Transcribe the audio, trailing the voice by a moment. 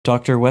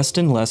Dr.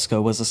 Weston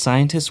Lesko was a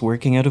scientist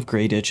working out of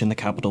Greenwich in the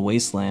capital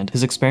wasteland.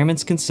 His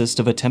experiments consist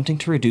of attempting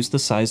to reduce the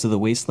size of the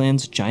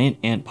wasteland's giant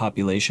ant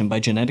population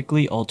by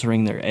genetically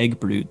altering their egg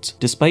broods.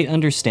 Despite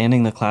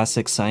understanding the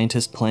classic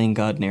scientist playing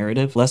God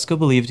narrative, Lesko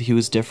believed he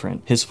was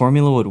different. His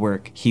formula would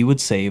work. He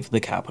would save the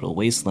capital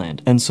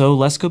wasteland. And so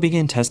Lesko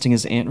began testing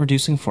his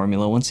ant-reducing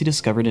formula once he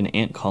discovered an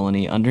ant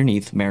colony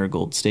underneath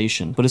Marigold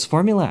Station. But his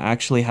formula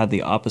actually had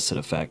the opposite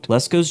effect.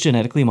 Lesko's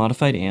genetically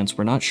modified ants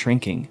were not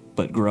shrinking,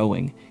 but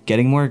growing,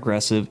 getting more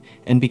aggressive,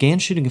 and began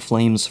shooting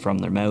flames from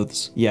their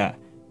mouths. Yeah,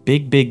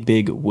 big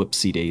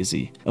whoopsie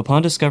daisy.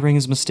 Upon discovering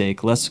his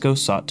mistake, Lesko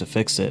sought to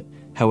fix it.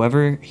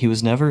 However, he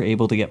was never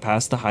able to get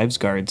past the hive's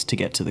guards to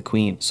get to the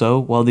queen. So,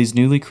 while these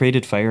newly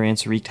created fire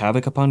ants wreaked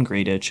havoc upon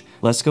Greenwich,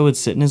 Lesko would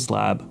sit in his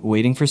lab,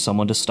 waiting for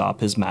someone to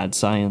stop his mad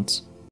science.